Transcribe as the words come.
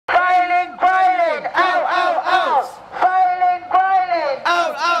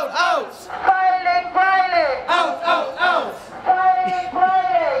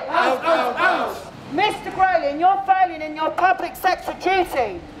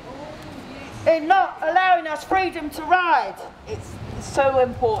in not allowing us freedom to ride. It's so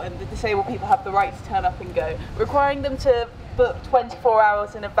important that disabled people have the right to turn up and go. Requiring them to book 24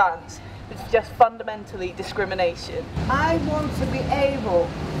 hours in advance is just fundamentally discrimination. I want to be able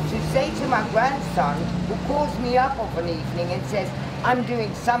to say to my grandson, who calls me up of an evening and says, I'm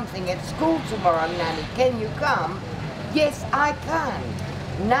doing something at school tomorrow, Nanny, can you come? Yes, I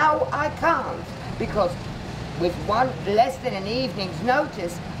can. Now I can't, because with less than an evening's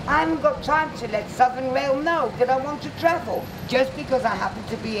notice, I haven't got time to let Southern Rail know that I want to travel, just because I happen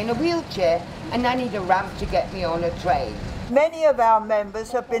to be in a wheelchair and I need a ramp to get me on a train. Many of our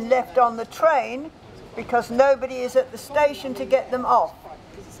members have been left on the train because nobody is at the station to get them off.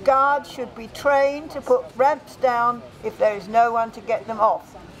 Guards should be trained to put ramps down if there is no one to get them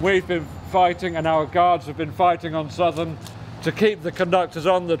off. We've been fighting, and our guards have been fighting on Southern to keep the conductors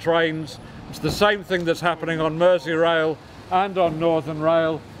on the trains. It's the same thing that's happening on Merseyrail and on Northern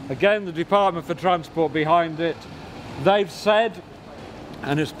Rail. Again, the Department for Transport behind it. They've said,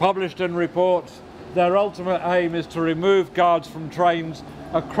 and it's published in reports, their ultimate aim is to remove guards from trains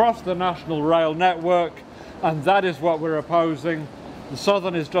across the national rail network, and that is what we're opposing. The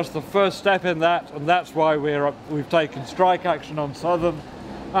Southern is just the first step in that, and that's why we've taken strike action on Southern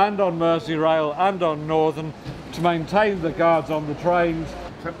and on Merseyrail and on Northern to maintain the guards on the trains.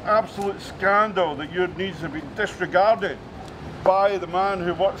 It's an absolute scandal that your needs have been disregarded by the man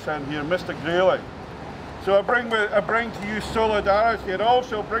who works in here, Mr. Greeley. So I bring to you solidarity and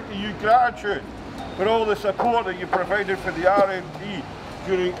also bring to you gratitude for all the support that you provided for the RMT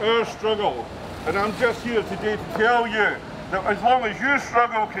during our struggle. And I'm just here today to tell you that as long as your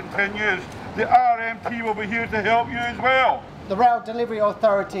struggle continues, the RMT will be here to help you as well. The Rail Delivery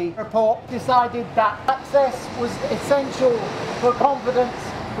Authority report decided that access was essential for confidence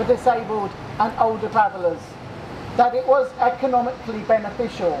for disabled and older travellers, that it was economically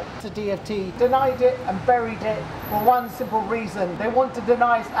beneficial. The DfT denied it and buried it for one simple reason. They want to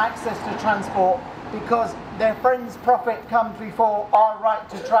deny us access to transport because their friends' profit comes before our right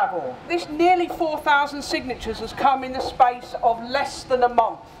to travel. This nearly 4,000 signatures has come in the space of less than a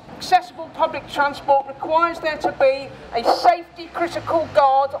month. Accessible public transport requires there to be a safety critical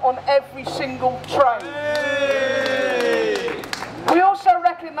guard on every single train. Hey! We also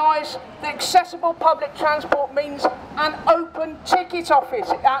recognise that accessible public transport means an open ticket office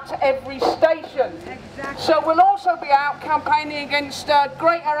at every station. Exactly. So we'll also be out campaigning against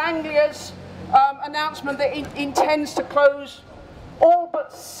Greater Anglia's announcement that it intends to close all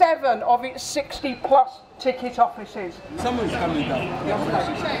but 7 of its 60+ ticket offices. Someone's coming down.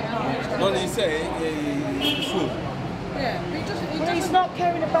 What did he say? Well, he's not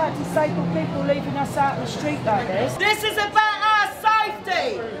caring about disabled people leaving us out in the street like this. This is about our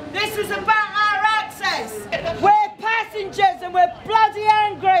safety. This is about our access. We're passengers and we're bloody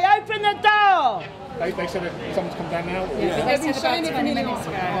angry. Open the door. They said that someone's come down now? Yeah, they said about 20 minutes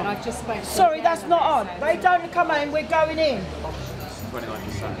ago, and I've just spoken to them. Sorry, that's not on. They don't come in, we're going in. 29th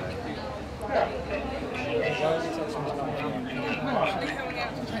of Sunday.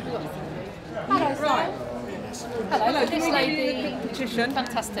 Hello, right. Hello, this lady. Petition.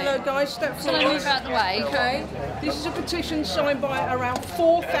 Fantastic. Hello guys, step forward. Shall I move out the way? Okay. This is a petition signed by around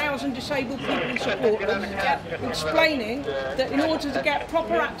 4,000 disabled people supporters, explaining that in order to get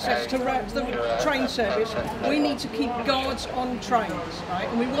proper access to the train service, we need to keep guards on trains, right?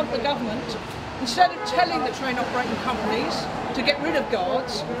 And we want the government, instead of telling the train operating companies to get rid of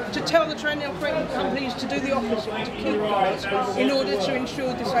guards, to tell the train operating companies to do the opposite, to keep guards in order to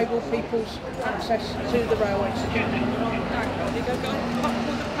ensure disabled people's access to the railway system. There you go, guys.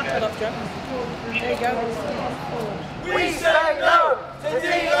 Pull the packet up, Joe. There you go. We say no to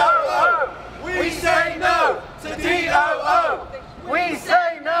DOO! We say no to DOO! We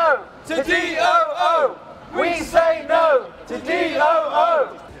say no to DOO! We say no to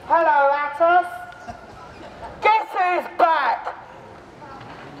DOO! Hello, ATOS. Guess who's back?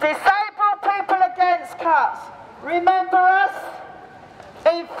 Disabled People Against Cuts. Remember us?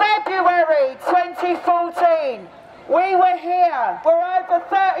 In February 2014, we were here where over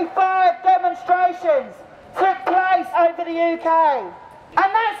 35 demonstrations took place over the UK.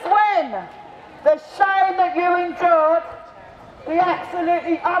 And that's when the shame that you endured, the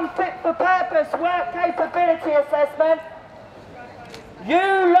absolutely unfit for purpose work capability assessment,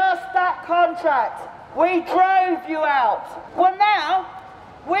 you lost that contract. We drove you out. Well now,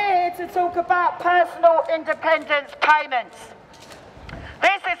 we're here to talk about personal independence payments.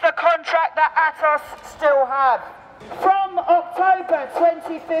 This is the contract that ATOS still have. From October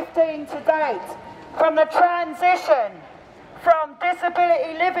 2015 to date, from the transition from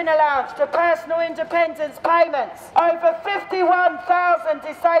disability living allowance to personal independence payments. Over 51,000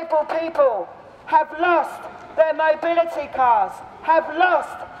 disabled people have lost their mobility cars, have lost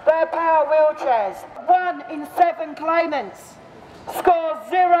their power wheelchairs. 1 in 7 claimants score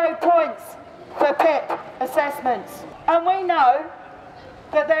 0 points for PIP assessments. And we know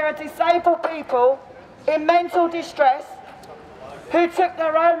that there are disabled people in mental distress who took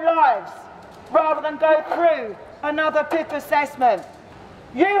their own lives rather than go through another PIP assessment.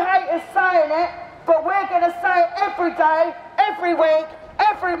 You hate us saying it, but we're going to say it every day, every week,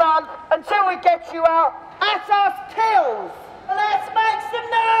 every month, until we get you out. ATOS kills! Let's make some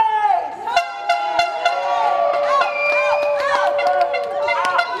noise!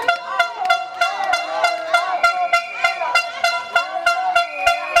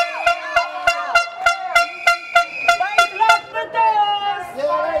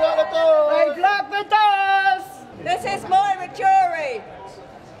 This is Moira Jury.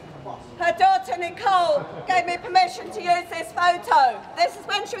 Her daughter Nicole gave me permission to use this photo. This is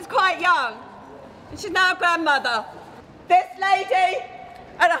when she was quite young, and she's now a grandmother. This lady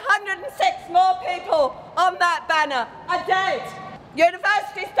and 106 more people on that banner are dead.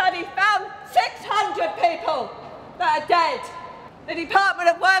 University studies found 600 people that are dead. The Department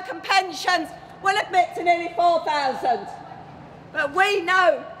of Work and Pensions will admit to nearly 4,000. But we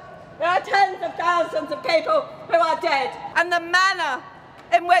know there are tens of thousands of people who are dead, and the manner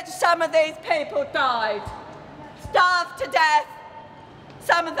in which some of these people died. Starved to death,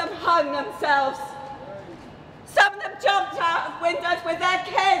 some of them hung themselves, some of them jumped out of windows with their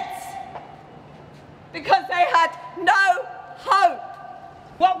kids because they had no hope.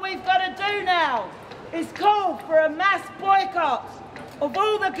 What we've got to do now is call for a mass boycott of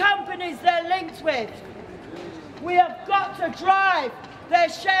all the companies they're linked with. We have got to drive their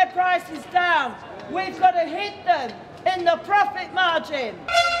share prices down. We've got to hit them in the profit margin.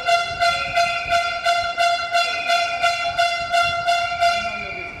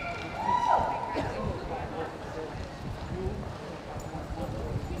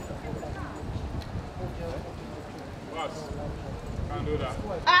 Can't do that.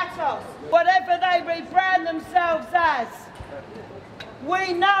 ATOS, whatever they rebrand themselves as,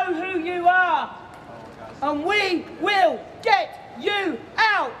 we know who you are, and we will get you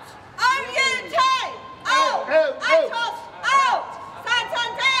out! OUT! Out! ATOS! Out!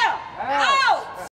 Santander! Out!